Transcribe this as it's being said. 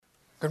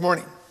Good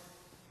morning.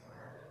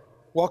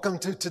 Welcome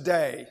to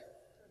Today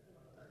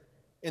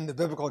in the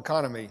Biblical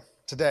Economy.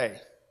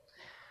 Today.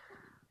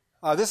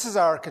 This is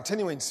our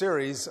continuing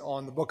series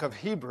on the book of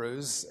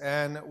Hebrews,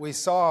 and we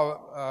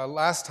saw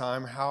last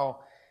time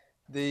how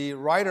the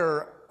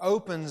writer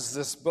opens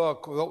this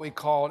book with what we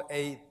called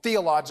a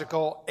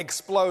theological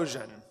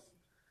explosion.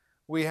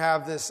 We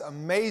have this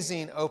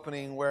amazing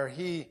opening where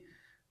he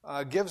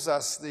gives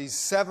us these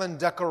 7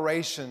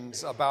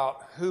 declarations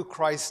about who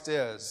Christ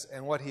is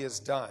and what he has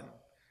done.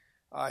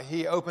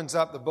 He opens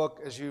up the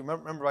book, as you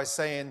remember, by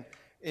saying,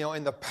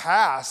 in the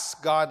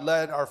past, God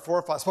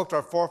spoke to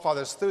our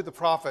forefathers through the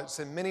prophets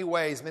in many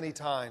ways, many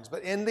times.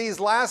 But in these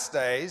last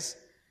days,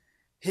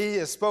 he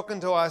has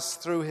spoken to us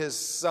through his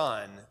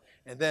Son.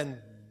 And then,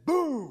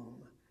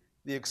 boom,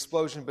 the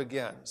explosion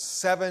begins.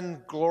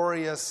 7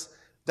 glorious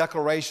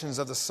declarations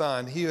of the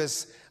Son. He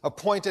is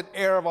appointed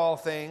heir of all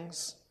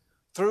things,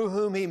 through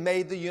whom he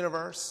made the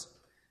universe.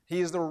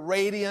 He is the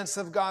radiance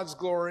of God's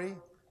glory,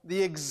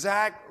 the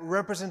exact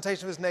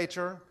representation of his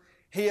nature.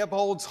 He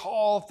upholds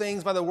all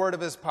things by the word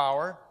of his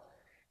power.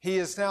 He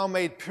has now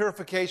made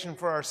purification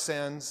for our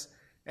sins,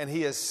 and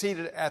he is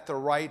seated at the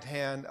right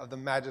hand of the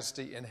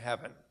majesty in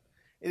heaven.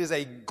 It is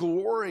a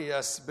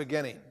glorious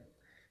beginning.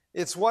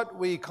 It's what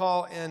we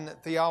call in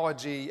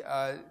theology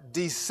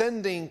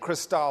descending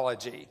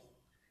Christology.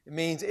 It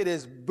means it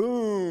is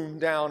boom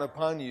down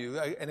upon you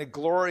in a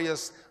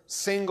glorious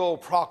single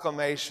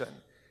proclamation.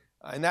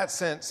 In that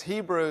sense,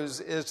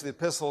 Hebrews is to the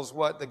epistles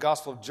what the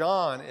Gospel of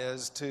John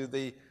is to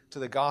the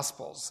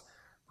Gospels.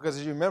 Because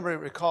as you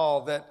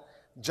recall that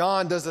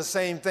John does the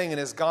same thing in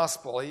his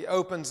Gospel. He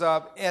opens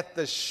up at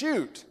the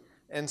shoot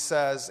and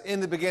says,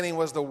 in the beginning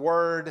was the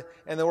Word,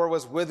 and the Word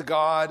was with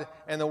God,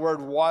 and the Word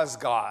was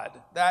God.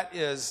 That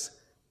is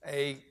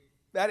a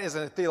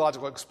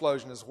theological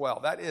explosion as well.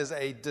 That is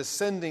a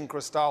descending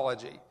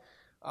Christology.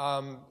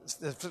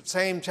 The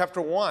same chapter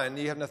 1,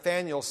 you have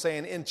Nathanael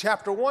saying in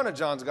chapter 1 of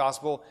John's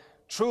Gospel,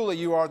 truly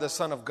you are the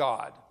Son of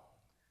God.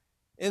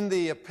 In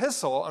the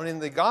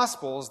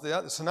Gospels,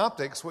 the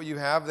synoptics, what you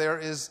have there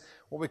is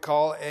what we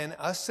call an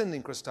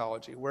ascending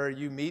Christology, where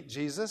you meet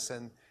Jesus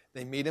and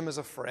they meet him as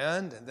a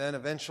friend, and then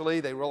eventually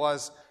they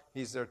realize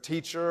he's their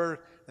teacher,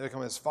 they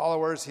become his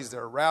followers, he's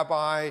their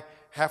rabbi.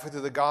 Halfway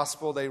through the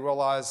Gospel, they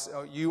realize,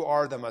 you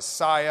are the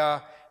Messiah,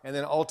 and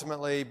then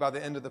ultimately, by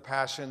the end of the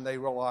Passion, they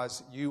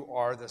realize you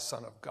are the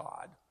Son of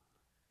God.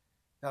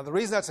 Now, the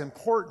reason that's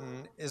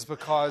important is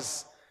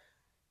because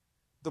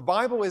the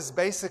Bible is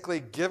basically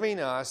giving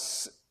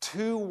us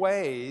 2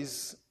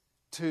 ways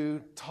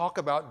to talk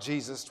about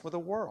Jesus with the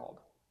world.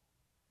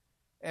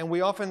 And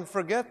we often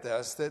forget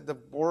this, that the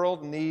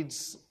world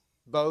needs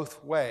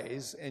both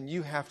ways, and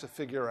you have to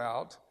figure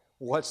out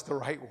what's the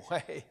right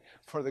way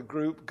for the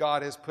group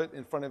God has put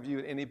in front of you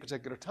at any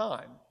particular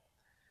time.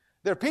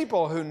 There are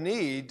people who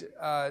need,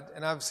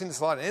 and I've seen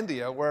this a lot in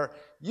India, where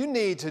you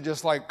need to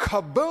just like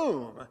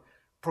kaboom,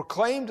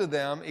 proclaim to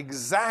them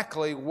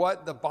exactly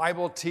what the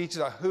Bible teaches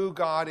about who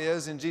God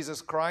is in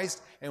Jesus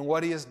Christ and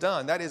what he has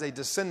done. That is a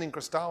descending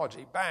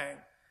Christology. Bang.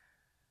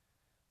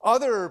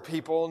 Other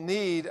people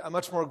need a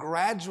much more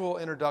gradual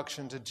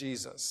introduction to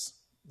Jesus.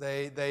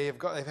 They've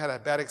had a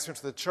bad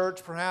experience with the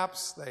church,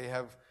 perhaps. They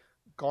have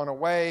gone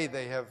away.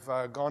 They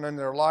have gone in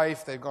their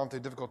life. They've gone through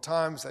difficult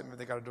times.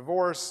 They got a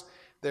divorce.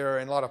 They're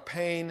in a lot of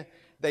pain.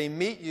 They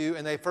meet you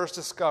and they first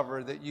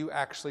discover that you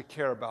actually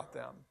care about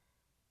them.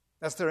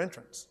 That's their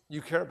entrance. You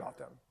care about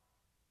them.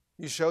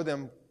 You show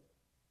them,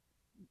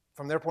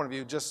 from their point of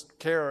view, just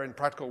care in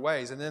practical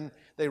ways. And then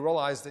they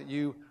realize that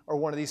you are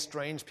one of these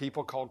strange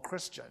people called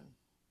Christian.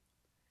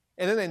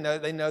 And then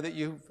they know that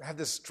you have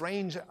this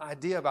strange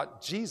idea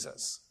about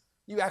Jesus.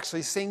 You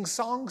actually sing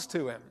songs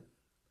to him.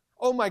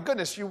 Oh my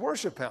goodness, you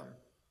worship him.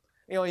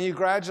 And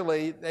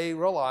they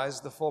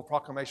realize the full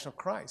proclamation of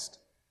Christ.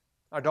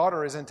 Our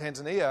daughter is in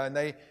Tanzania,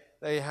 and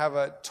they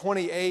have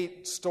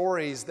 28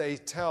 stories they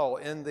tell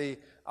in the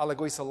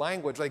Alaguisa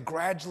language. They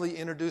gradually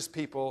introduce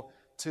people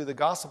to the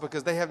gospel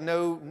because they have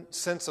no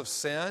sense of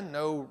sin,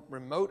 no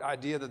remote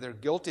idea that they're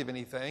guilty of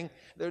anything.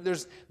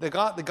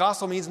 The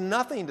gospel means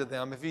nothing to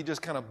them if you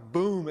just kind of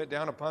boom it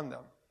down upon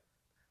them.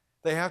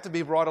 They have to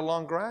be brought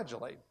along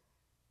gradually.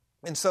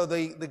 And so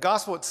the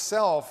gospel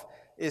itself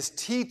is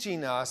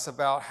teaching us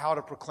about how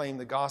to proclaim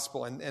the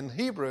gospel. And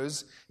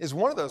Hebrews is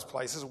one of those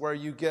places where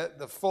you get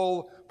the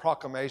full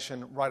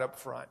proclamation right up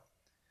front.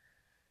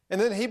 And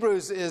then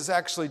Hebrews is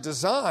actually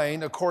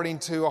designed according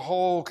to a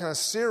whole kind of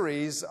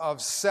series of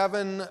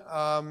 7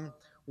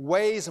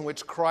 ways in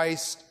which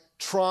Christ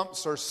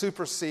trumps or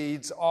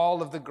supersedes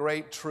all of the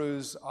great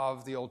truths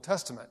of the Old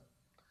Testament.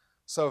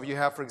 So if you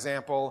have, for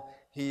example,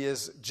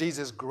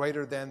 Jesus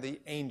greater than the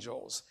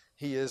angels.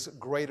 He is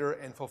greater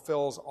and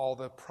fulfills all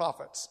the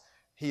prophets.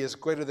 He is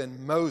greater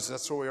than Moses.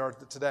 That's where we are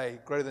today,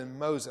 greater than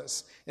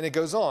Moses. And it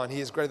goes on.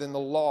 He is greater than the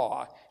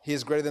law. He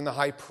is greater than the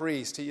high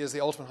priest. He is the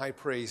ultimate high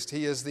priest.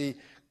 He is the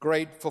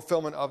great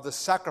fulfillment of the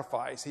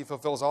sacrifice. He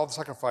fulfills all the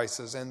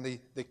sacrifices and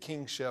the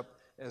kingship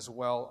as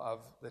well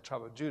of the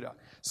tribe of Judah.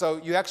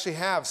 So you actually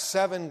have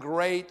 7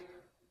 great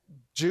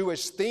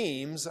Jewish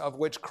themes of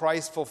which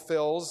Christ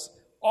fulfills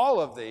all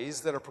of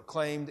these that are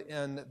proclaimed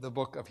in the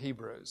book of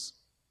Hebrews.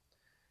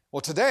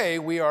 Well, today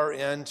we are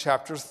in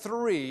chapter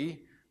 3,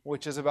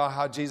 which is about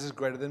how Jesus is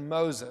greater than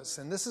Moses.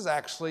 And this is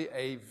actually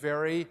a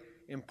very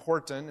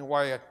important, and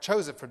why I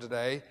chose it for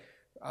today,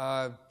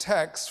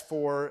 text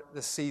for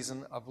the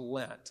season of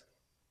Lent.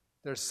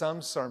 There's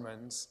some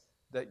sermons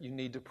that you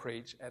need to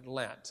preach at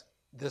Lent.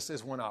 This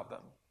is one of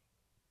them.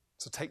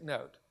 So take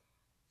note.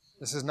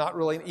 This is not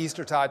really an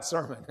Eastertide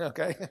sermon,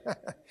 okay?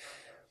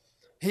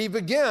 He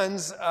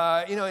begins,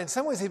 in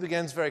some ways he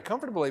begins very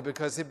comfortably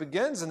because he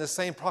begins in the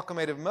same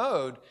proclamative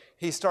mode.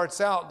 He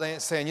starts out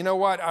saying, you know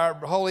what, our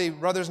holy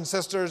brothers and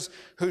sisters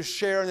who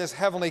share in this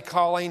heavenly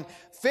calling,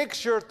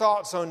 fix your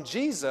thoughts on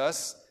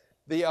Jesus,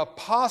 the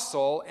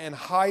apostle and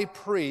high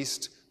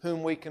priest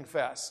whom we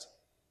confessed.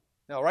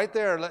 Now, right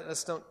there,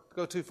 let's don't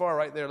go too far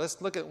right there.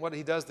 Let's look at what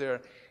he does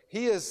there.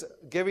 He is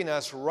giving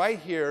us right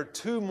here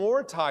 2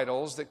 more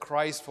titles that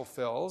Christ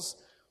fulfills,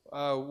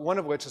 one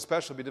of which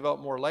especially will be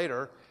developed more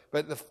later.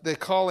 But the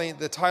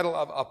title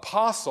of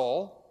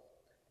apostle,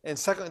 and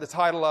secondly, the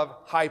title of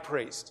high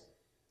priest.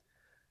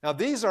 Now,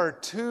 these are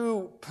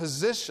 2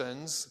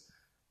 positions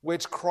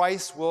which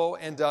Christ will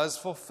and does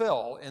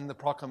fulfill in the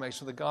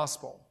proclamation of the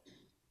gospel.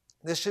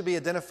 This should be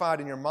identified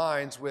in your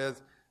minds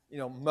with,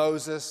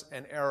 Moses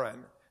and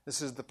Aaron.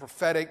 This is the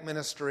prophetic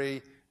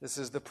ministry. This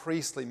is the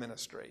priestly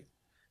ministry.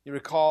 You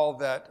recall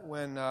that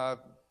when,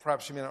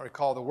 perhaps you may not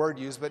recall the word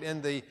used, but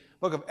in the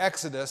book of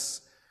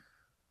Exodus,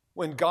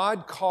 when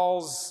God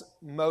calls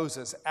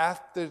Moses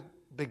at the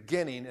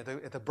beginning,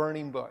 at the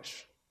burning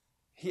bush,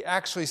 he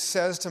actually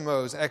says to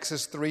Moses,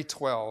 Exodus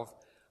 3:12,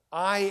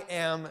 I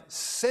am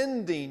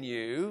sending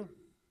you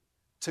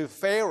to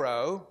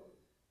Pharaoh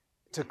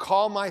to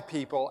call my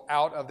people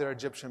out of their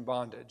Egyptian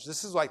bondage.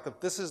 This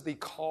is the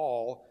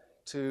call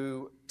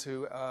to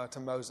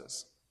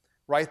Moses,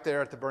 right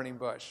there at the burning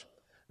bush.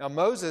 Now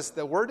Moses,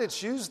 the word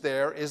that's used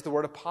there is the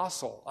word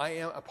apostle.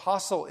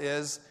 Apostle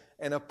is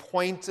an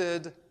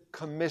appointed,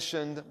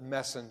 commissioned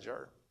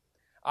messenger.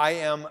 I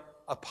am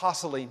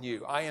apostling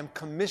you. I am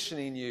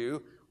commissioning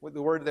you. With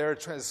the word there,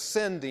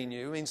 sending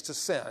you means to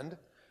send.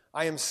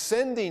 I am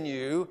sending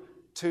you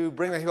to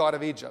bring the people out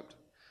of Egypt.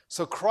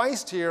 So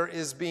Christ here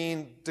is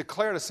being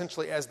declared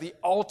essentially as the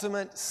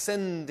ultimate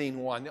sending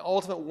one, the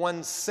ultimate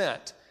one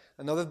sent.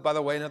 By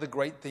the way, another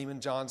great theme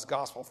in John's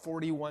Gospel.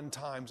 41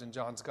 times in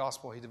John's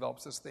Gospel he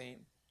develops this theme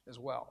as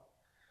well.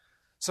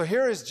 So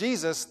here is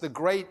Jesus, the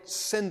great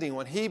sending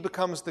one. He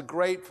becomes the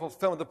great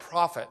fulfillment of the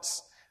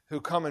prophets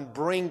who come and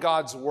bring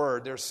God's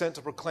word. They're sent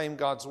to proclaim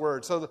God's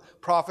word. So the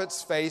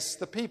prophets face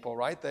the people,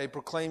 right? They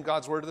proclaim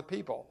God's word to the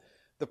people.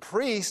 The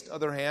priest, on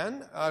the other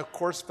hand, of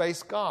course,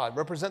 face God,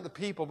 represent the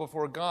people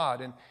before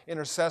God in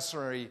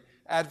intercessory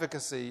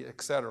advocacy,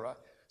 etc.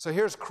 So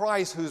here's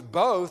Christ, who's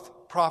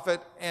both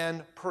prophet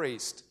and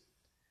priest.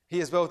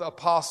 He is both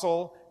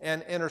apostle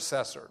and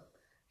intercessor.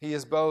 He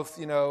is both,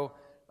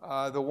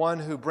 the one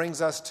who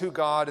brings us to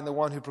God and the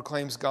one who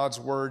proclaims God's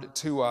word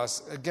to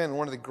us. Again,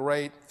 one of the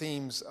great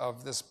themes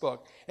of this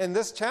book. And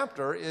this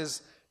chapter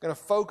is going to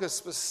focus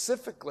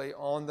specifically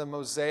on the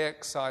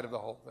Mosaic side of the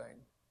whole thing.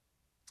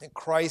 And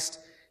Christ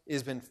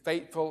has been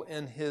faithful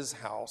in his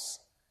house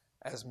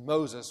as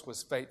Moses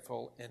was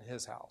faithful in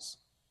his house.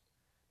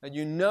 And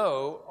you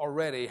know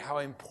already how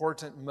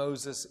important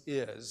Moses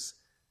is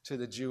to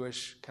the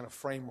Jewish kind of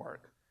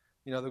framework.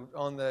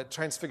 On the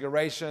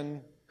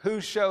Transfiguration,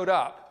 who showed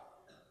up?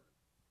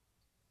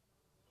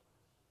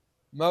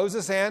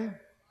 Moses and?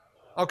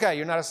 Okay,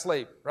 you're not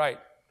asleep, right.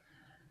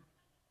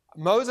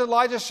 Moses and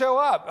Elijah show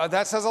up.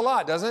 That says a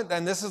lot, doesn't it?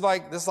 And this is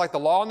like the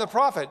law and the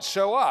prophets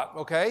show up,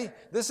 okay?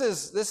 This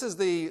is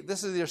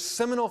their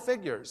seminal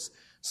figures.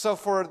 So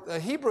for the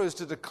Hebrews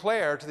to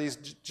declare to these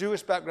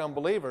Jewish background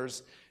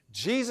believers,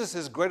 Jesus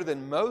is greater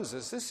than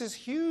Moses, this is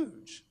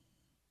huge.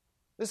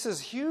 This is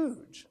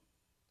huge.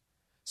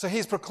 So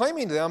he's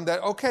proclaiming to them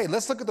that, okay,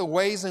 let's look at the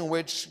ways in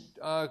which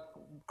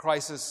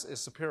Christ is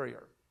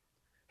superior.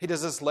 He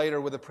does this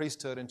later with the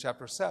priesthood in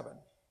chapter 7.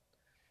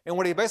 And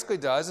what he basically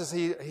does is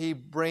he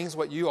brings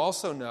what you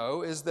also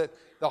know is that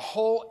the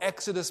whole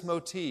Exodus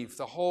motif,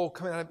 the whole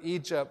coming out of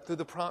Egypt through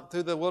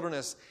the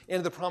wilderness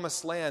into the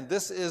promised land,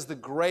 this is the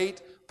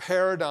great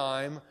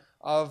paradigm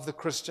of the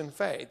Christian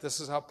faith. This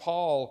is how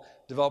Paul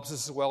develops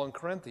this as well in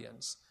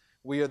Corinthians.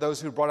 We are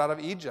those who are brought out of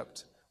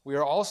Egypt. We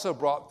are also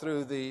brought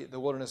through the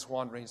wilderness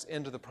wanderings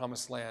into the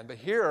promised land. But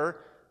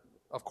here,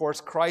 of course,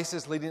 Christ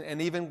is leading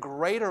an even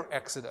greater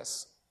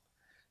exodus.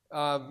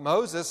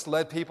 Moses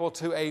led people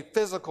to a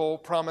physical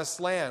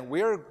promised land.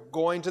 We're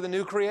going to the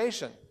new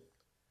creation.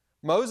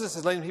 Moses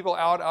is leading people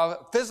out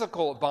of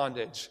physical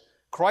bondage.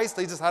 Christ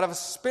leads us out of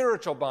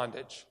spiritual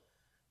bondage.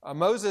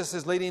 Moses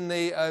is leading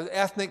the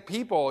ethnic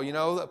people,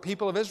 the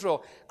people of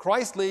Israel.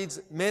 Christ leads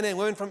men and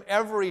women from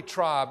every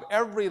tribe,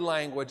 every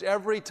language,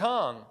 every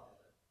tongue.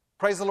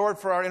 Praise the Lord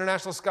for our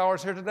international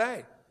scholars here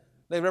today.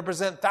 They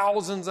represent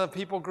thousands of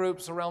people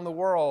groups around the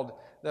world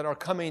that are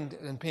coming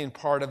and being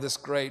part of this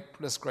great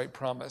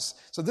promise.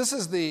 So this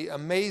is the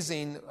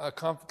amazing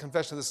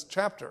confession of this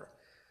chapter.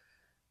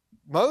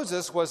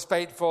 Moses was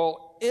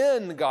faithful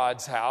in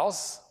God's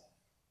house.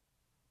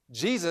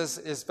 Jesus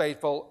is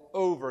faithful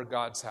over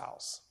God's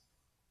house.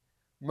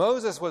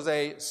 Moses was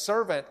a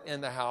servant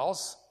in the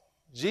house.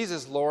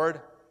 Jesus,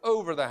 Lord,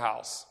 over the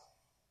house.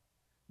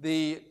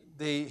 He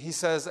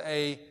says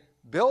a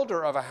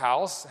builder of a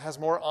house has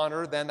more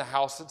honor than the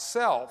house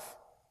itself.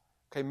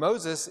 Okay,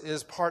 Moses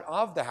is part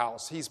of the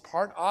house. He's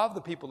part of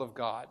the people of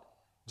God.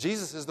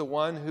 Jesus is the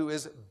one who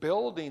is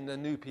building the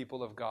new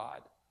people of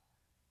God.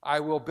 I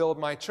will build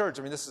my church.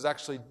 I mean, this is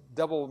actually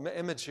double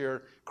image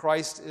here.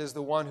 Christ is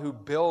the one who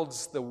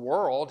builds the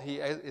world. He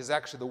is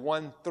actually the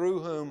one through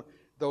whom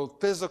the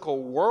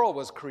physical world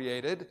was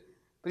created.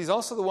 But he's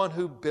also the one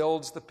who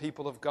builds the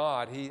people of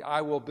God.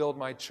 I will build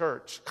my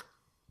church.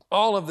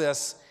 All of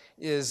this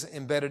is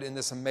embedded in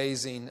this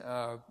amazing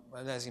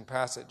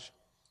passage.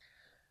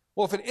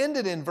 Well, if it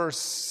ended in verse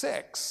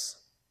 6,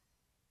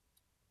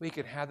 we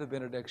could have the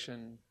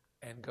benediction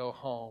and go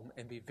home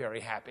and be very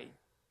happy.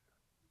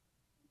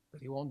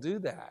 But he won't do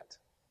that.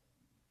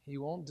 He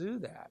won't do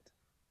that.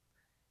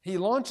 He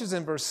launches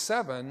in verse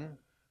 7,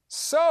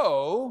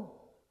 so,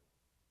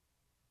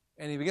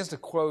 and he begins to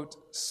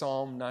quote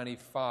Psalm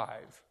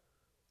 95.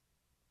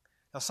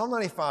 Now, Psalm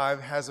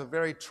 95 has a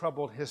very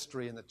troubled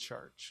history in the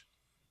church.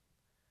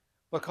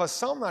 Because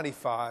Psalm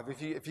 95,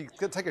 if you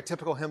take a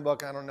typical hymn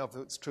book, I don't know if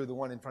it's true, the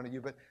one in front of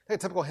you, but take a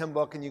typical hymn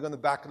book and you go in the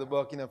back of the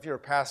book, if you're a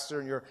pastor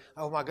and you're,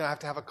 oh, am I going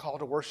to have a call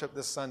to worship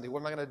this Sunday?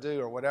 What am I going to do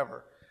or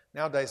whatever?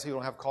 Nowadays, you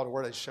don't have a call to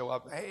worship. They show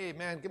up, hey,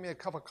 man, give me a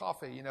cup of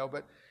coffee,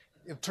 But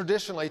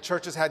traditionally,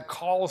 churches had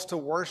calls to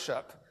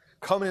worship,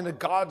 coming into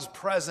God's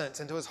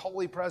presence, into his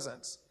holy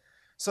presence.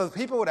 So the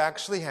people would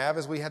actually have,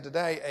 as we had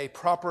today, a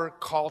proper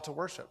call to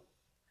worship.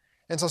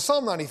 And so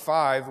Psalm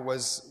 95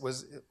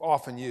 was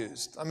often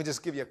used. Let me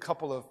just give you a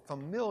couple of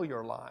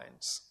familiar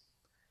lines.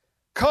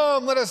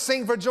 Come, let us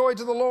sing for joy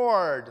to the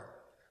Lord.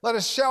 Let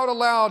us shout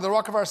aloud, the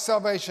rock of our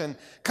salvation.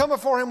 Come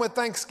before him with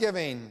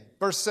thanksgiving.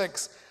 Verse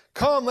 6,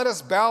 come, let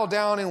us bow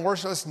down and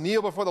worship. Let's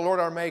kneel before the Lord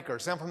our Maker.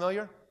 Sound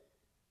familiar?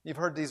 You've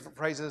heard these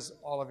phrases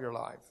all of your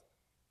life.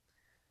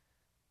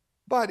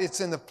 But it's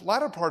in the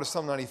latter part of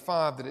Psalm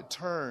 95 that it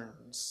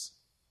turns.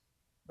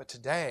 But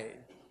today,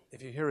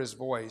 if you hear his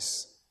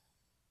voice,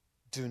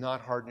 do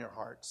not harden your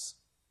hearts,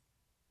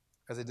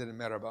 as they did in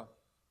Meribah,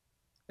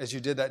 as you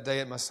did that day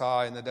at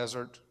Massah in the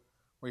desert,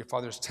 where your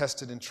fathers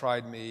tested and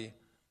tried me,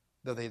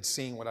 though they had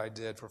seen what I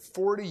did. For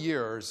 40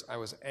 years I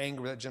was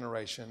angry with that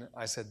generation.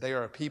 I said, they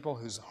are a people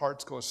whose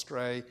hearts go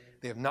astray.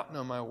 They have not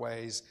known my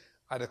ways.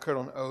 I declared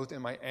on oath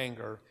in my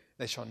anger,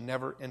 they shall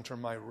never enter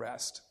my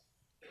rest.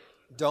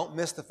 Don't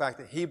miss the fact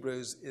that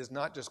Hebrews is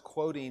not just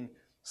quoting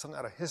something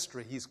out of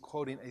history. He's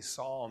quoting a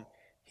psalm.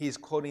 He's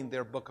quoting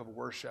their book of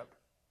worship.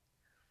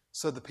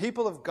 So the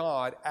people of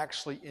God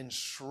actually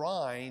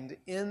enshrined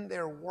in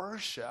their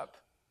worship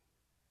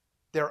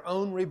their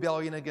own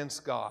rebellion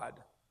against God.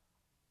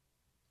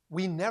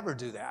 We never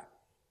do that.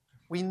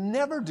 We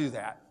never do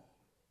that.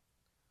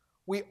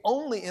 We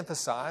only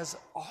emphasize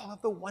all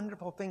of the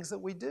wonderful things that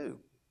we do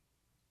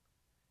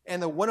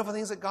and the wonderful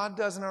things that God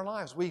does in our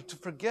lives. We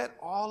forget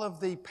all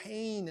of the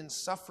pain and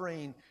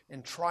suffering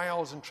and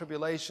trials and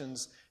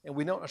tribulations, and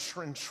we don't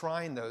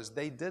enshrine those.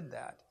 They did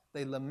that.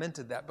 They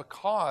lamented that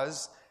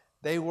because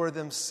they were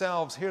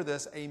themselves, hear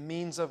this, a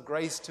means of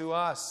grace to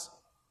us.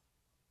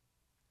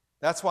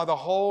 That's why the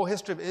whole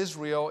history of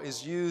Israel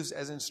is used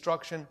as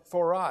instruction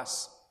for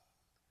us,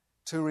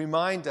 to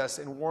remind us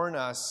and warn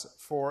us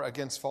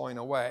against falling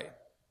away.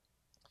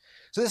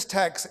 So this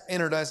text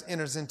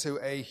enters into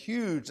a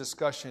huge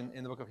discussion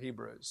in the book of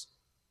Hebrews.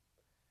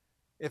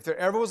 If there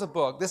ever was a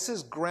book, this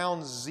is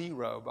ground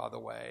zero, by the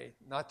way,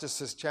 not just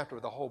this chapter,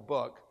 but the whole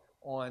book,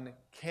 on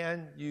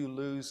can you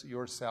lose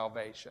your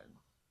salvation?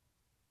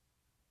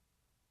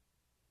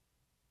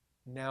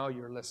 Now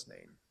you're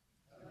listening.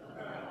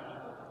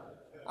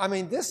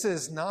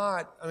 It's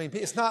not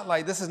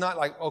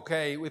like,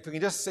 okay, if we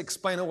can just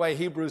explain away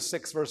Hebrews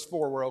 6 verse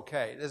 4, we're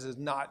okay. This is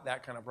not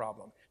that kind of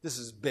problem. This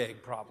is a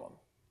big problem.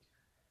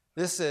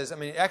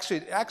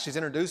 Actually it's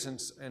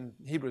introduced in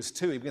Hebrews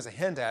 2. He begins to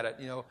hint at it.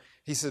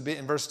 He says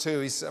in verse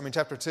 2,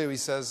 chapter 2, he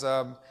says,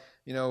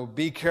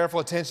 be careful,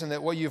 attention,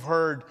 that what you've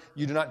heard,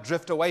 you do not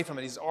drift away from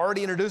it. He's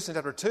already introduced in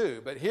chapter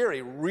 2, but here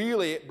he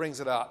really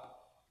brings it up.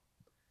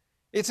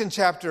 It's in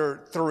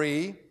chapter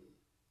 3,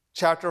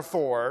 chapter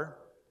 4,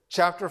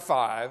 chapter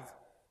 5,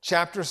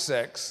 chapter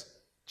 6,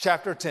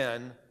 chapter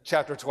 10,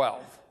 chapter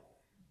 12.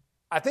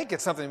 I think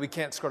it's something we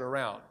can't skirt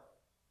around.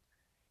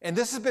 And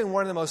this has been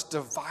one of the most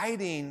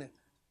defining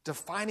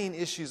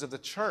issues of the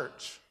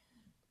church,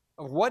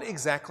 of what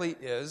exactly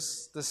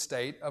is the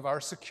state of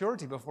our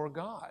security before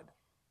God.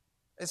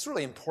 It's a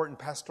really important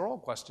pastoral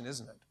question,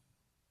 isn't it?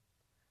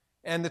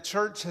 And the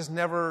church has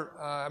never,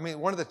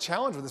 one of the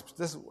challenges with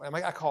this,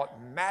 I call it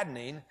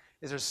maddening,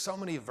 is there's so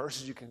many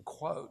verses you can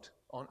quote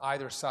on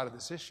either side of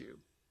this issue.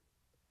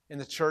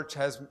 And the church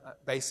has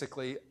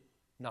basically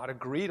not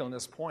agreed on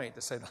this point,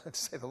 to say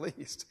the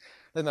least.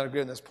 They've not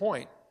agreed on this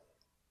point.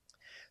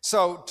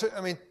 So,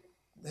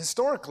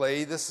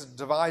 historically, this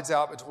divides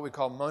out between what we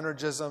call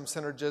monergism,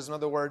 synergism. In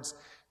other words,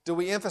 Do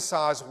we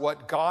emphasize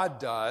what God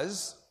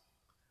does,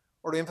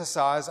 or do we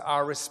emphasize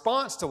our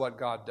response to what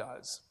God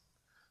does?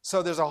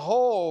 So there's a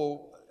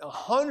whole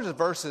hundreds of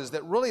verses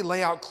that really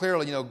lay out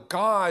clearly,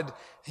 God,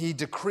 He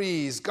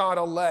decrees, God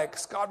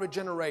elects, God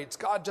regenerates,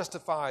 God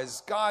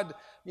justifies, God,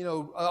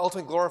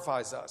 ultimately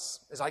glorifies us.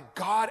 It's like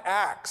God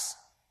acts.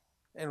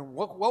 And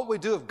what would we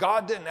do if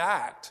God didn't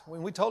act?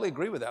 We totally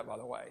agree with that, by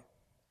the way.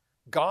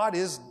 God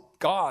is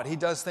God. He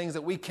does things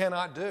that we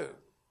cannot do.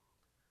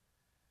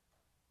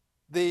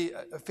 The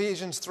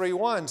Ephesians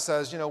 3:1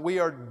 says, we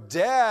are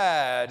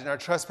dead in our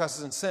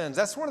trespasses and sins.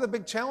 That's one of the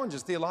big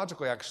challenges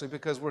theologically, actually,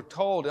 because we're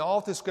told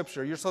all through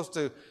Scripture, you're supposed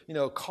to,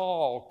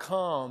 call,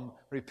 come,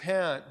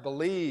 repent,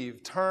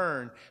 believe,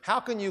 turn. How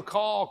can you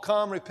call,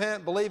 come,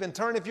 repent, believe, and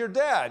turn if you're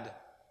dead?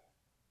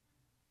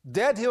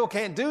 Dead people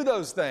can't do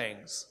those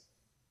things.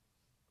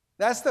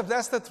 That's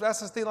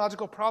the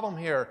theological problem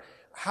here.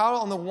 How,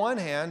 on the one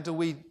hand, do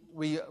we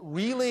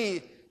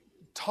really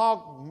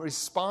talk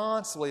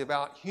responsibly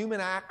about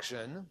human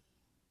action,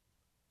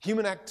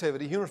 human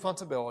activity, human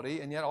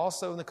responsibility, and yet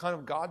also in the kind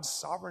of God's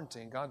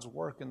sovereignty and God's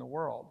work in the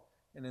world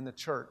and in the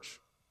church?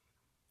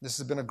 This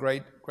has been a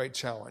great, great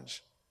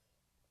challenge.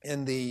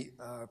 In the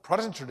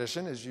Protestant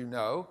tradition, as you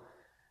know,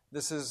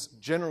 this is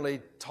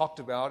generally talked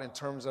about in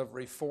terms of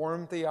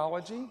Reformed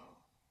theology,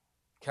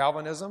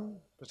 Calvinism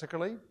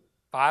particularly,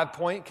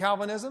 5-point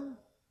Calvinism,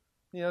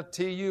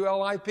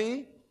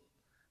 TULIP.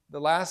 The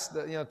last,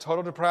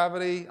 total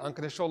depravity,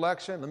 unconditional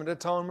election, limited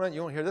atonement.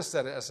 You won't hear this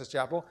said at SS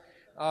Chapel.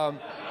 The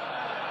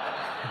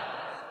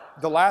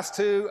last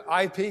two,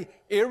 IP,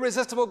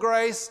 irresistible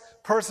grace,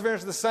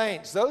 perseverance of the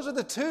saints. Those are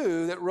the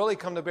two that really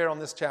come to bear on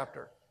this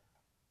chapter.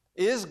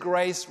 Is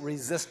grace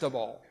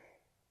resistible?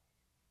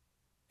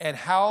 And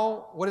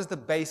what is the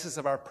basis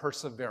of our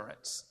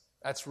perseverance?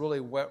 That's really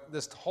what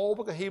this whole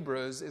book of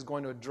Hebrews is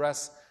going to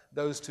address,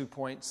 those 2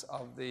 points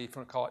of if you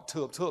want to call it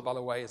tulip. Tulip, by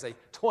the way, is a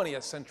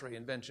 20th century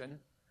invention,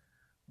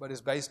 but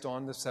is based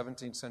on the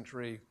 17th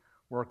century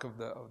work of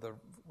the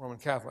Roman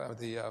Catholic, of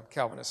the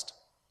Calvinist.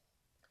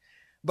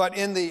 But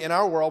in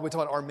our world, we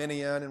talk about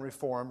Arminian and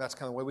Reform. That's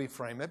kind of the way we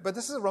frame it. But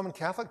this is a Roman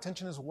Catholic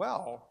tension as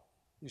well.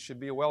 You should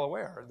be well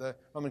aware. The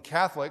Roman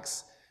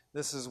Catholics,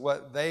 this is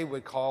what they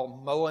would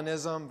call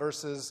Monism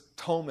versus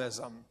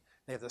Thomism.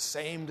 They have the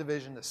same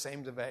division, the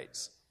same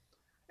debates.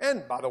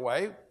 And by the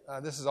way,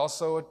 this is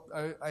also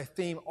a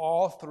theme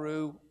all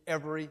through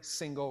every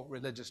single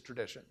religious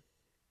tradition.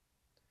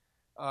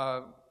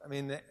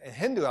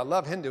 Hindu, I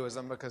love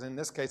Hinduism because in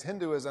this case,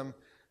 Hinduism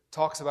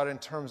talks about it in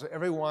terms of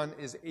every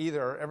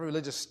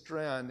religious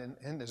strand,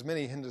 and there's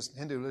many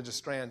Hindu religious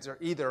strands, are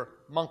either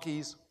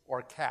monkeys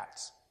or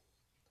cats.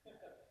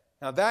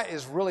 Now that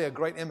is really a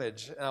great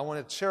image, and I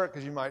want to share it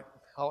because you might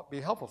be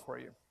helpful for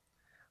you.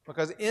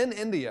 Because in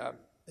India,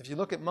 if you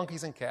look at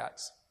monkeys and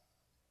cats,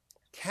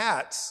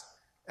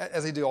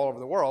 as they do all over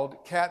the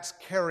world, cats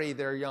carry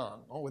their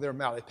young with their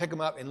mouth. They pick them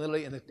up, and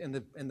literally, and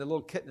the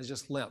little kitten is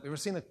just limp. You ever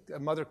seen a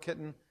mother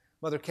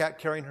cat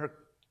carrying her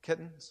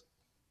kittens?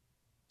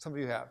 Some of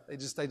you have. They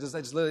just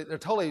literally, they're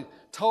totally,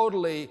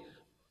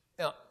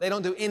 they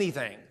don't do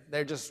anything.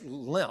 They're just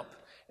limp,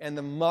 and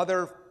the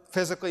mother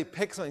physically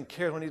picks them and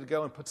carries when they need to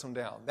go and puts them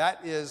down.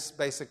 That is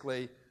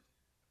basically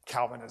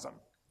Calvinism.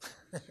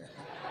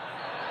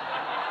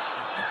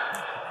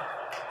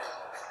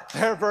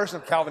 Their version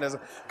of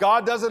Calvinism.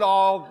 God does it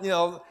all,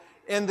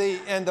 and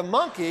the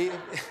monkey,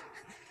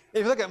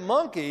 if you look at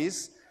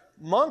monkeys,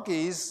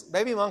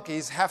 baby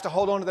monkeys have to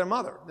hold on to their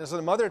mother. So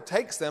the mother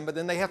takes them, but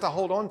then they have to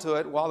hold on to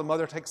it while the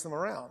mother takes them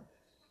around.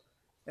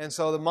 And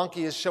so the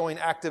monkey is showing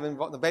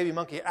the baby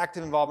monkey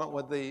active involvement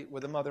with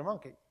the mother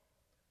monkey.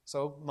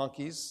 So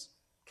monkeys,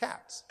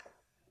 cats.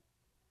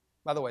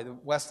 By the way, the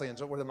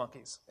Wesleyans were the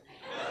monkeys.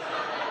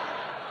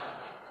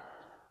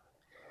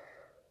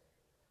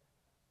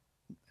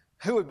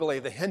 Who would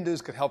believe the Hindus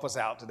could help us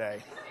out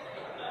today?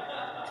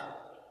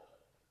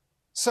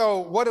 So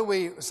what do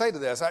we say to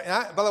this?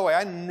 By the way,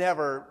 I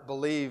never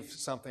believe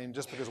something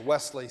just because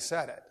Wesley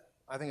said it.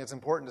 I think it's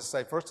important to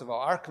say, first of all,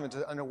 our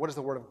commitment to what does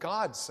the Word of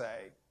God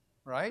say,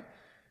 right?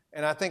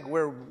 And I think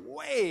we're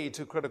way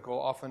too critical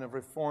often of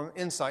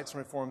insights from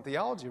Reformed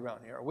theology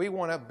around here. We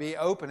want to be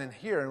open and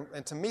hear.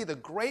 And to me, the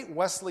great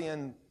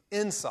Wesleyan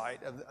insight,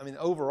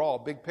 overall,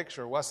 big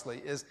picture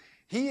Wesley, is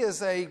he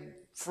is a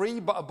free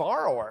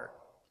borrower.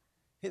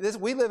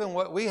 We live in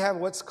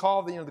what's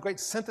called the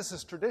great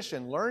synthesis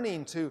tradition,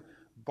 learning to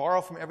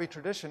borrow from every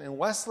tradition. And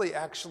Wesley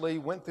actually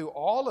went through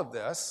all of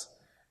this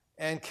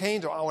and came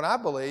to what I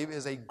believe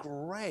is a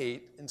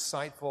great,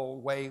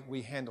 insightful way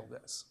we handle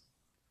this.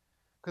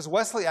 Because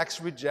Wesley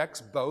actually rejects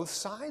both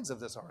sides of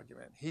this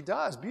argument. He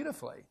does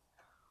beautifully.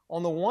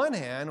 On the one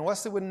hand,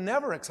 Wesley would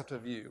never accept a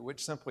view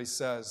which simply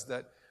says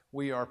that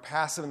we are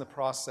passive in the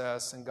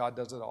process and God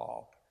does it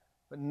all.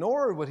 But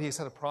nor would he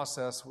accept a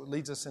process that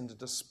leads us into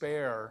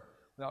despair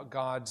without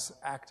God's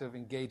active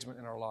engagement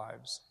in our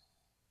lives.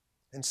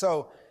 And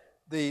so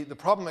the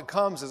problem that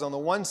comes is on the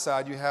one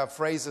side you have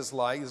phrases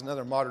like, there's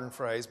another modern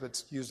phrase, but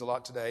it's used a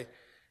lot today,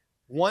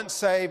 once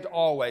saved,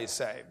 always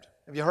saved.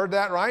 Have you heard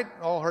that, right?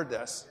 All heard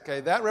this.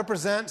 Okay, that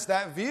represents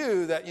that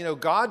view that,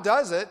 God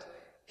does it.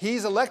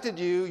 He's elected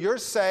you. You're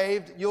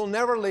saved. You'll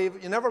never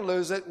leave. You never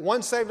lose it.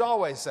 Once saved,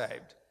 always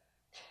saved.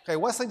 Okay,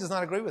 Wesley does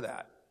not agree with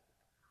that.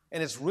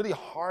 And it's really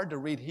hard to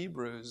read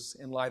Hebrews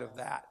in light of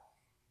that.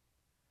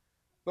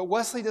 But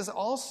Wesley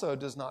also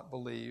does not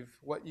believe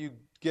what you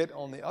get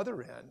on the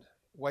other end,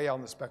 way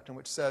on the spectrum,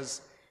 which says,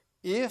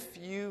 if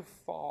you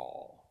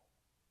fall,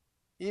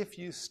 if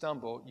you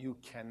stumble, you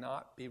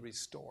cannot be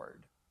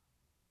restored.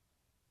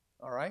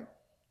 All right?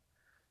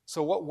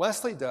 So what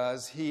Wesley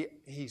does, he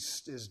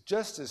is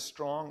just as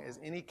strong as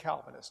any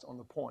Calvinist on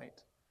the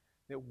point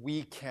that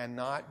we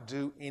cannot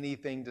do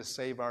anything to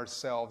save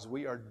ourselves.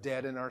 We are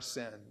dead in our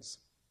sins.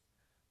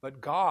 But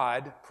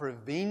God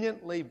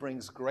preveniently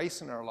brings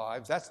grace in our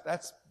lives.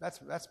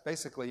 That's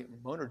basically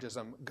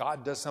monergism.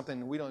 God does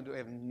something we don't do. We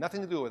have nothing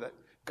to do with it.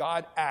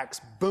 God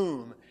acts,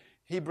 boom.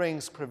 He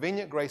brings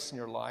prevenient grace in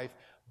your life.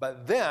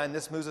 But then,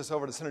 this moves us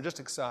over to the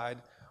synergistic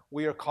side,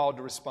 we are called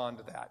to respond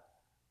to that.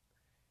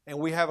 And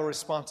we have a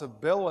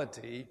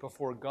responsibility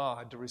before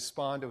God to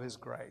respond to His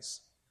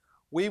grace.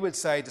 We would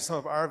say, to some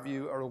of our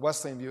view, or a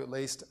Wesleyan view at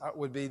least,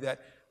 would be that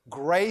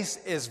grace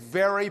is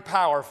very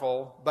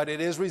powerful, but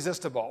it is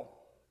resistible.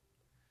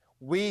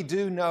 We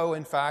do know,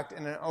 in fact,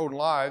 in our own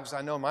lives,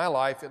 I know in my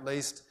life at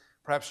least,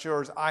 perhaps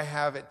yours, I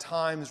have at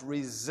times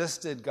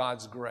resisted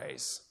God's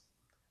grace.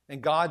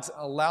 And God's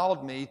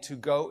allowed me to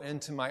go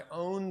into my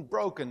own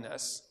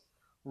brokenness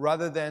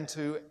rather than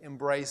to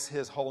embrace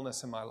His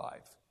wholeness in my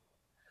life.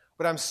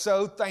 But I'm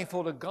so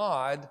thankful to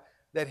God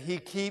that He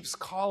keeps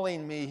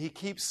calling me. He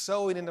keeps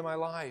sowing into my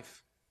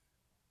life.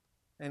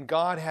 And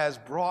God has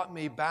brought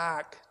me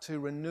back to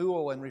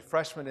renewal and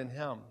refreshment in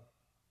Him.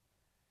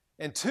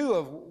 And two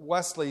of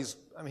Wesley's,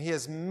 he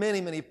has many,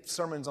 many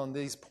sermons on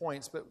these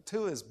points, but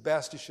two of his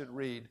best you should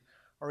read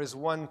are his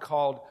one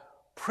called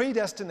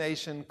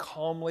Predestination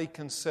Calmly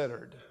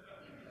Considered.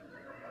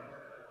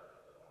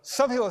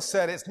 Some people have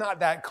said it's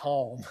not that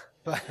calm,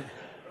 but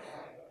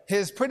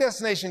his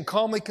Predestination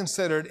Calmly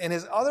Considered, and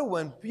his other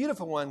one,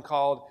 beautiful one,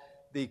 called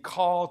The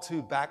Call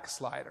to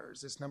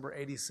Backsliders. It's number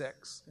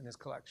 86 in his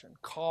collection.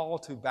 Call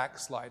to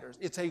Backsliders.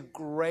 It's a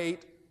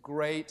great,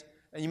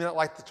 and you may not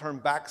like the term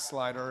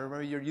backslider, or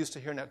maybe you're used to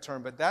hearing that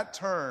term, but that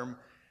term,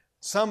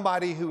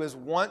 somebody who has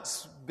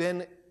once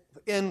been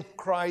in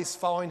Christ,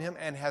 following Him,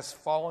 and has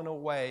fallen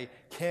away,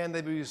 can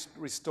they be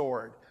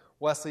restored?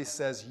 Wesley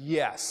says,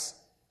 yes,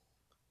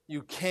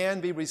 you can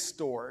be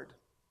restored.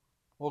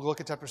 We'll look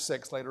at chapter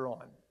 6 later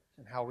on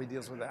and how he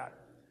deals with that.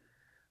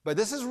 But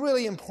this is a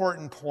really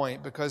important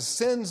point because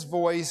sin's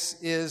voice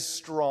is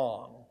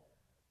strong.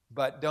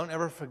 But don't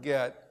ever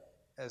forget,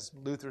 as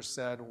Luther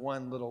said,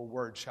 one little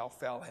word shall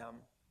fail him.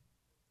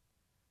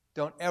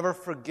 Don't ever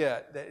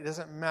forget that it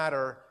doesn't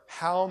matter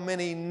how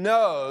many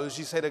no's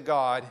you say to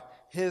God,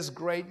 His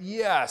great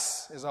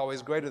yes is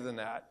always greater than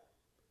that.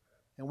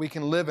 And we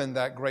can live in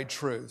that great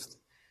truth.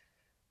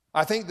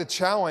 I think the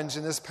challenge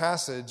in this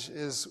passage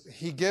is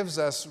he gives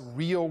us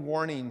real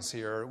warnings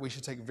here we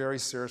should take very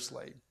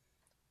seriously.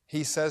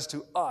 He says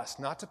to us,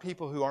 not to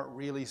people who aren't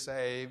really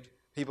saved,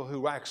 people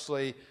who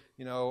actually,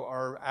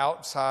 are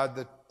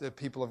outside the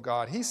people of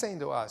God. He's saying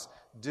to us,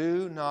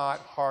 do not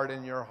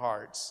harden your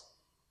hearts.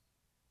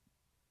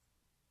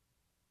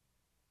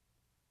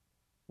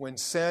 When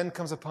sin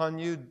comes upon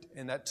you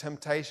in that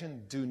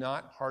temptation, do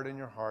not harden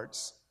your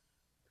hearts.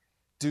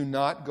 Do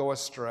not go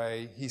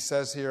astray. He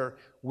says here,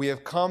 we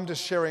have come to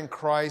share in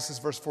Christ, as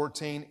verse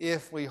 14,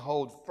 if we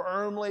hold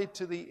firmly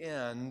to the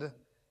end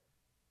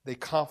the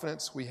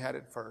confidence we had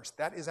at first.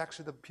 That is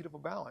actually the beautiful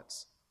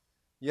balance.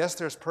 Yes,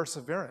 there's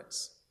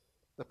perseverance.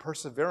 The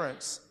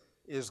perseverance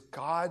is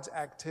God's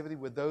activity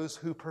with those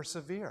who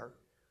persevere.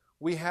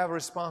 We have a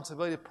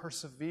responsibility to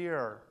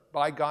persevere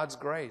by God's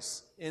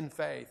grace in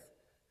faith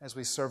as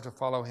we serve to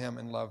follow Him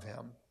and love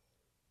Him.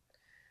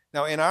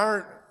 Now, in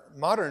our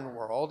modern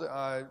world,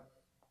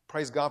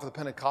 praise God for the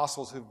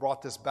Pentecostals who've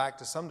brought this back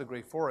to some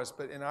degree for us,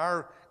 but in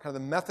our kind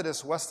of the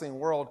Methodist Wesleyan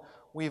world,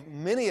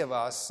 many of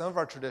us, some of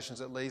our traditions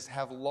at least,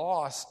 have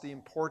lost the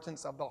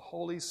importance of the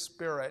Holy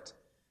Spirit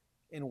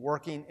in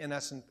working in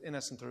us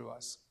and through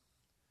us.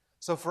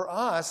 So for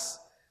us,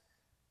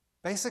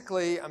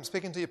 basically, I'm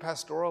speaking to you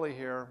pastorally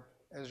here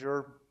as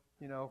your,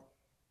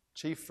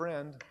 chief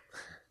friend,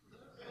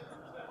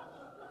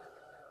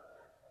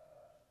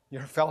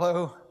 your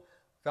fellow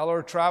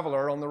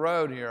traveler on the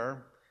road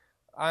here.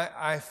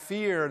 I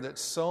fear that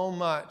so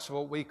much of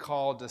what we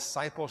call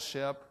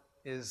discipleship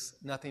is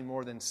nothing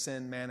more than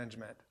sin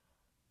management.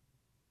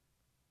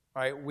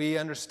 Right? We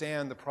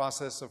understand the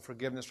process of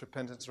forgiveness,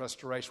 repentance,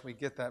 restoration. We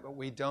get that, but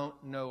we don't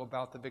know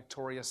about the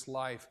victorious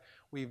life.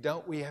 We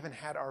haven't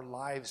had our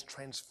lives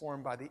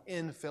transformed by the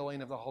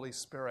infilling of the Holy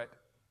Spirit.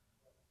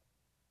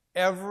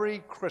 Every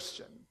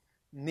Christian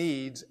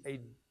needs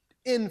a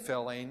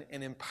infilling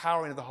and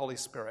empowering of the Holy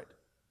Spirit.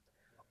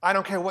 I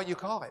don't care what you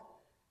call it.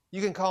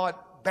 You can call it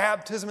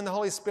baptism in the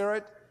Holy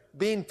Spirit,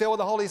 being filled with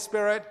the Holy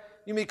Spirit.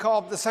 You may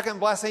call it the second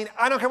blessing.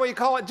 I don't care what you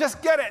call it.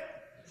 Just get it.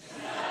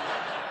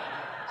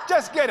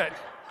 Just get it.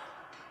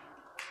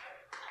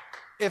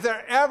 If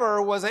there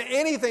ever was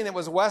anything that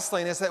was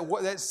Wesleyan, it's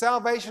that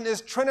salvation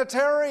is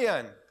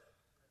Trinitarian.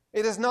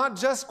 It is not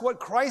just what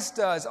Christ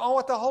does, all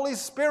what the Holy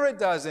Spirit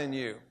does in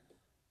you.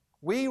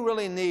 We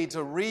really need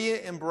to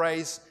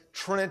re-embrace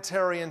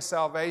Trinitarian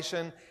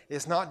salvation.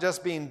 It's not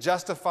just being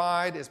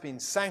justified, it's being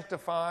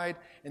sanctified,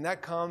 and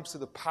that comes through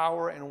the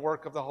power and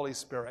work of the Holy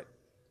Spirit.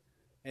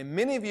 And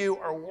many of you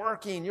are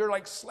working, you're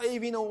like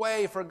slaving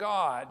away for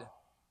God.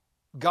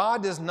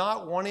 God is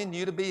not wanting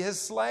you to be His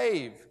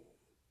slave,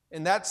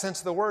 in that sense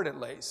of the word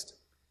at least.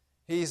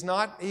 He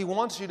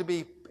wants you to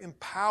be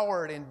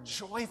empowered and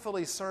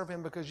joyfully serve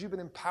Him because you've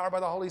been empowered by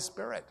the Holy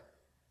Spirit.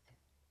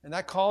 And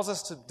that calls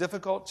us to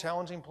difficult,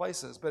 challenging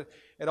places, but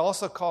it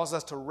also calls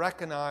us to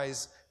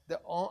recognize the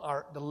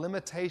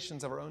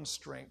limitations of our own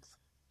strength.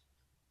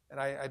 And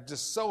I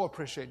just so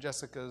appreciate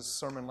Jessica's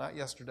sermon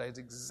yesterday. It's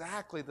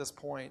exactly this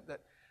point that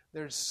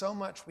there's so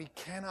much we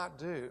cannot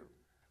do.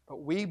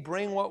 But we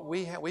bring what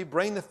we have. We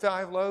bring the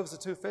 5 loaves, the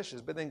 2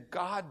 fishes, but then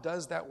God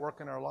does that work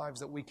in our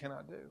lives that we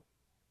cannot do.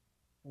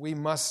 We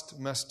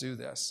must do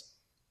this.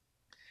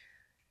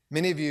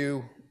 Many of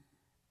you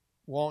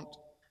won't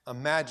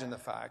imagine the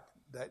fact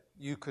that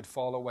you could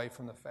fall away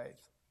from the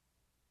faith.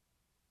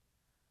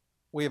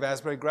 We have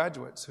Asbury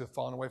graduates who have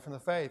fallen away from the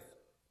faith.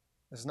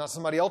 This is not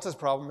somebody else's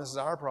problem, this is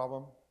our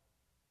problem.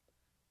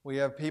 We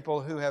have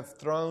people who have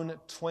thrown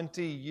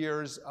 20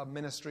 years of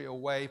ministry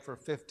away for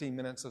 15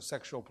 minutes of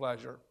sexual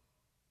pleasure.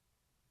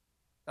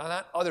 Now,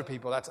 not other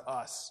people, that's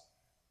us.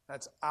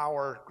 That's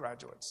our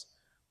graduates.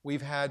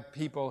 We've had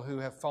people who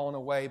have fallen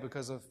away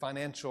because of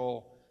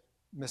financial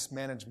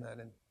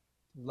mismanagement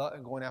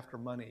and going after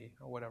money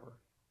or whatever.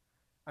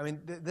 I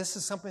mean, this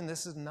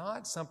is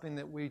not something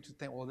that we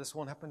think, well, this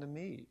won't happen to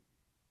me.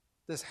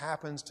 This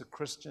happens to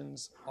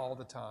Christians all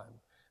the time.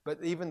 But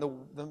even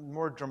the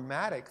more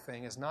dramatic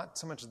thing is not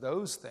so much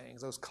those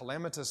things, those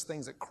calamitous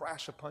things that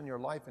crash upon your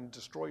life and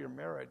destroy your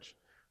marriage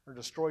or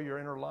destroy your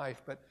inner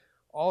life, but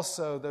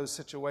also those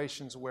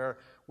situations where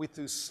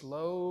through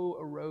slow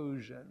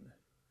erosion,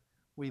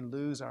 we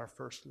lose our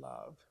first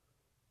love.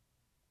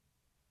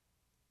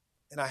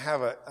 And I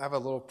have a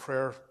little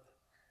prayer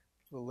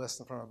list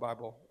in front of my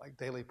Bible, like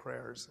daily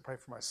prayers. I pray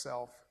for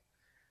myself.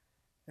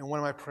 And one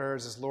of my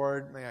prayers is,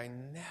 Lord, may I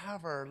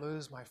never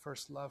lose my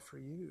first love for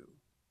you.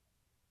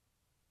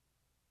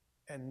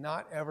 And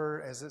not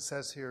ever, as it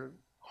says here,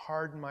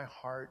 harden my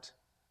heart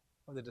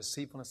of the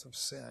deceitfulness of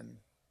sin.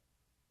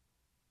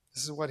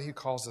 This is what He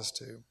calls us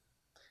to.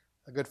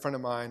 A good friend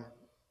of mine,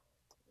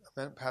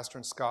 a pastor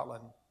in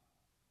Scotland,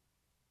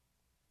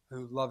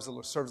 who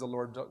serves the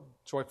Lord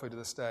joyfully to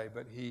this day,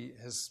 but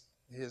his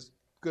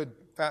good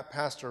fat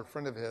pastor, a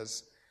friend of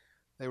his,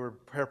 they were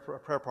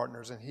prayer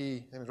partners, and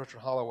his name was Richard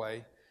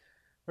Holloway.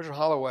 Richard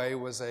Holloway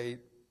was a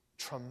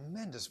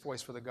tremendous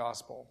voice for the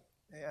gospel.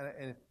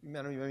 And I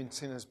don't know if you've even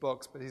seen his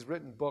books, but he's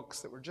written books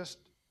that were just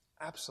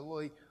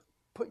absolutely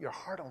put your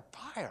heart on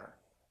fire.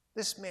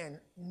 This man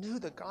knew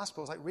the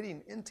gospel. It was like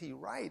reading N.T.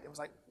 Wright. It was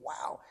like,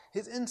 wow,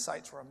 his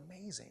insights were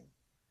amazing.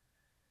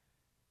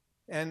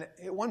 And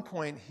at one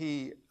point,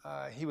 he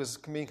was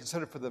being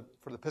considered for the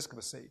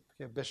episcopacy,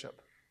 a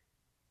bishop.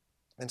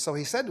 And so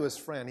he said to his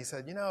friend, he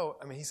said,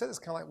 he said it's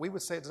kind of like we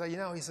would say it today,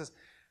 he says,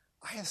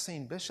 I have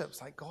seen bishops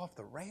like go off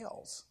the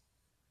rails.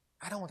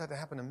 I don't want that to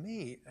happen to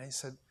me. And he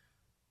said,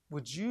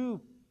 would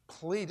you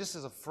please, just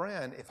as a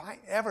friend, if I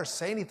ever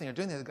say anything or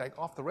do anything like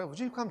off the rails, would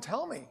you come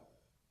tell me?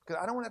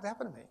 Because I don't want that to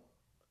happen to me.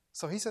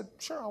 So he said,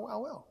 sure, I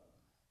will.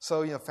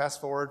 So,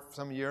 fast forward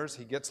some years,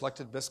 he gets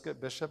elected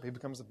bishop. He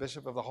becomes the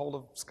bishop of the whole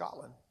of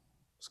Scotland,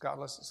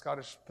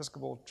 Scottish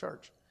Episcopal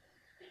Church.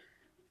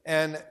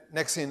 And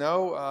next thing you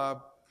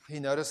know, he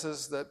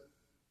notices that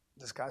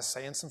this guy's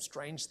saying some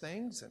strange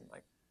things and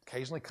like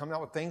occasionally coming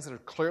out with things that are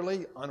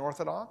clearly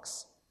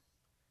unorthodox.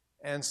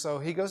 And so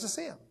he goes to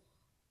see him.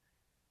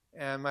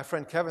 And my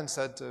friend Kevin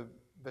said to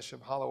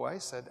Bishop Holloway,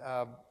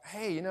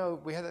 hey,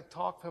 we had that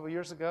talk a couple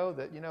years ago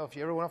that, if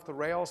you ever went off the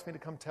rails, for me to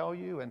come tell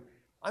you. And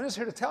I'm just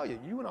here to tell you,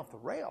 you went off the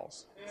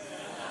rails.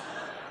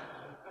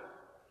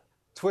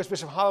 To which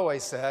Bishop Holloway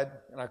said,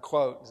 and I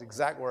quote his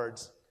exact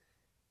words,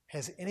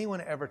 has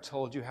anyone ever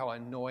told you how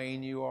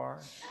annoying you are?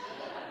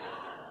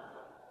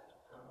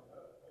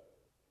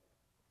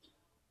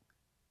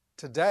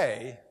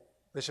 Today,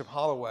 Bishop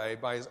Holloway,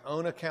 by his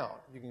own account,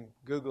 you can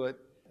Google it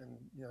and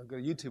go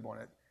to YouTube on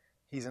it,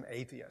 he's an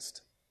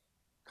atheist.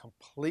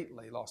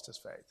 Completely lost his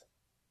faith.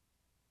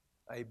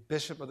 A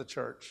bishop of the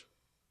church.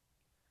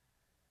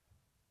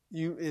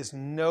 You is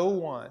no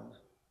one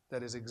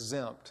that is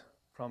exempt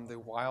from the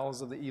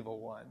wiles of the evil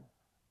one.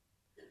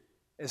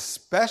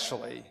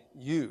 Especially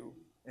you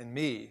and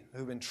me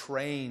who've been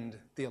trained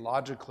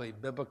theologically,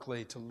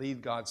 biblically to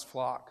lead God's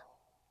flock.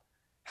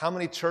 How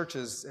many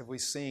churches have we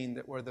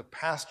seen where the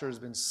pastor has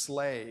been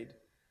slayed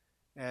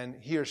and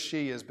he or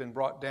she has been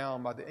brought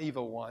down by the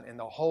evil one and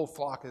the whole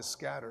flock is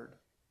scattered?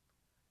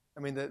 I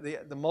mean,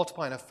 the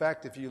multiplying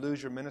effect if you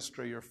lose your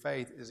ministry, your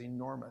faith, is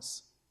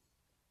enormous.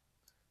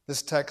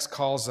 This text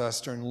calls us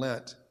during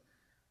Lent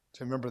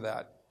to remember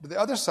that. But the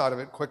other side of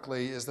it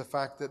quickly is the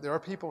fact that there are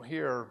people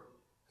here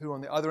who are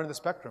on the other end of the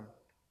spectrum.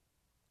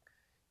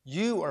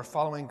 You are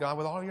following God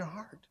with all your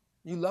heart.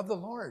 You love the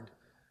Lord.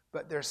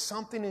 But there's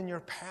something in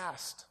your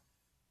past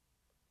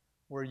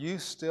where you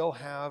still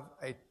have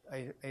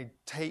a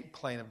tape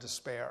playing of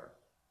despair.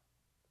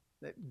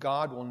 That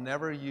God will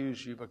never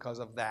use you because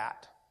of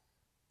that.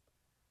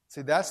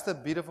 See, that's the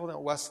beautiful thing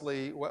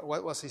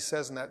what Wesley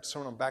says in that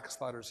sermon on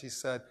backsliders. He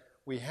said,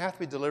 we have to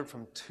be delivered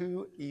from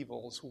two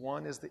evils.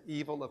 One is the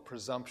evil of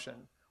presumption,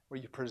 where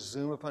you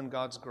presume upon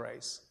God's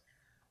grace.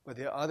 But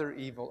the other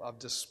evil of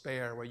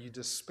despair, where you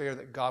despair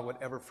that God would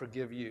ever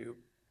forgive you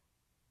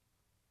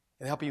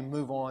and help you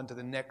move on to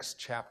the next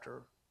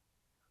chapter.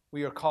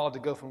 We are called to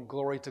go from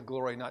glory to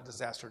glory, not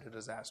disaster to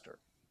disaster.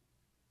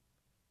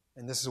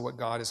 And this is what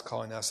God is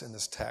calling us in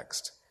this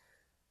text.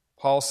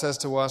 Paul says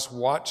to us,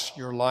 watch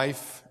your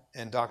life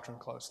and doctrine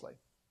closely.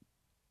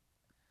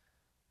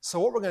 So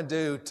what we're going to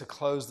do to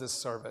close this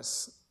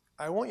service,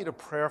 I want you to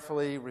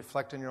prayerfully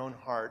reflect in your own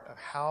heart of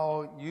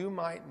how you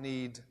might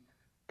need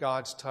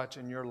God's touch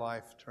in your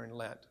life during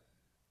Lent.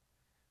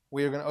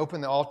 We are going to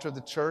open the altar of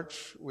the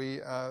church.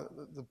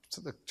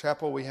 The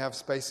chapel, we have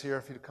space here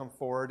if you to come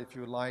forward if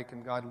you would like,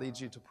 and God leads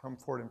you to come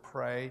forward and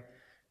pray.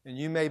 And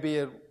you may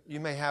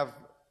have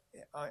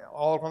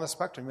all along the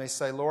spectrum. You may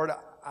say, Lord,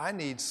 I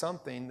need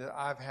something that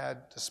I've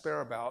had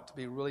despair about to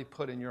be really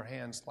put in your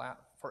hands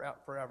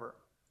forever.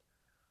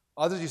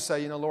 Others you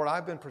say, Lord,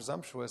 I've been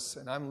presumptuous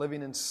and I'm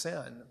living in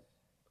sin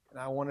and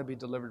I want to be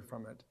delivered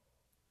from it.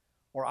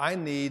 Or I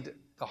need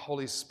the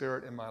Holy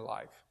Spirit in my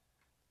life.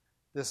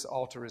 This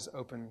altar is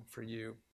open for you.